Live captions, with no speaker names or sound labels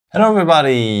Hello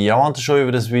everybody, I want to show you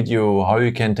with this video how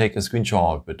you can take a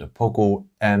screenshot with the Poco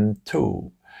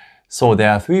M2. So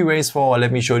there are three ways for,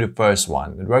 let me show you the first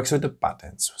one. It works with the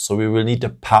buttons. So we will need the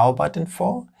power button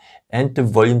for and the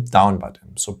volume down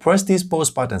button. So press these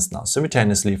both buttons now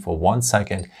simultaneously for 1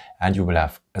 second and you will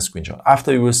have a screenshot.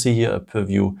 After you will see here a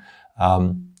preview,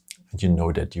 you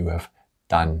know that you have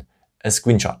done a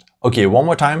screenshot. Okay, one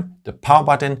more time, the power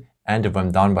button and the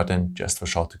volume down button just for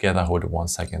short together, hold it 1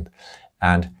 second.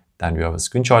 And then you have a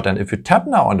screenshot. And if you tap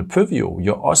now on the preview,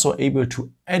 you're also able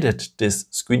to edit this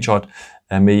screenshot.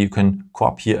 And maybe you can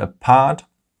crop here a part.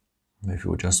 If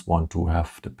you just want to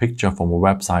have the picture from a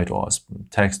website or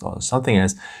text or something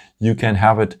else, you can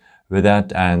have it with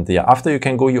that. And after you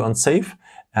can go here on save,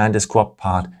 and this crop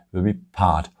part will be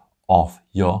part of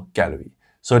your gallery.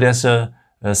 So there's a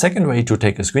second way to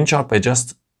take a screenshot by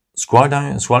just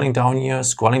scrolling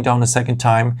down a second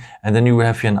time, and then you will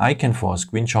have here an icon for a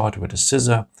screenshot with a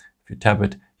scissor. If you tap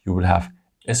it, you will have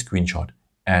a screenshot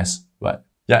as well.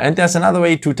 Yeah, and there's another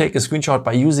way to take a screenshot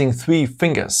by using 3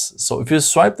 fingers. So if you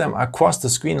swipe them across the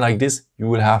screen like this, you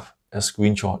will have a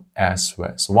screenshot as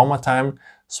well. So one more time,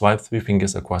 swipe 3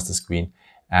 fingers across the screen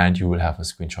and you will have a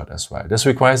screenshot as well. This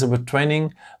requires a bit of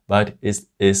training, but it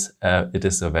is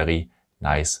a very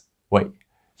nice way.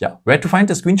 Yeah, where to find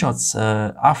the screenshots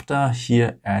after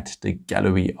here at the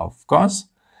gallery, of course.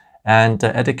 And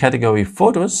at the category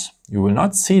photos, you will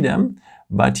not see them,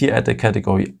 but here at the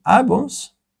category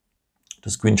albums, the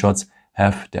screenshots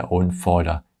have their own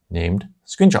folder named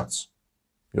screenshots.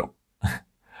 Yeah.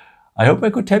 I hope I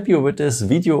could help you with this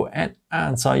video and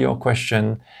answer your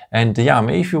question. And yeah,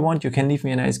 maybe if you want, you can leave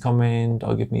me a nice comment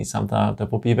or give me some thumbs up.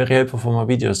 That would be very helpful for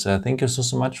my videos. Thank you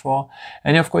so much for.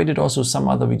 And I've created also some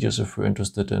other videos if you're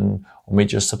interested in, or maybe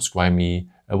just subscribe me.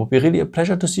 It would be really a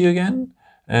pleasure to see you again.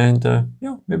 And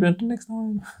yeah, maybe until next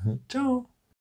time. Ciao.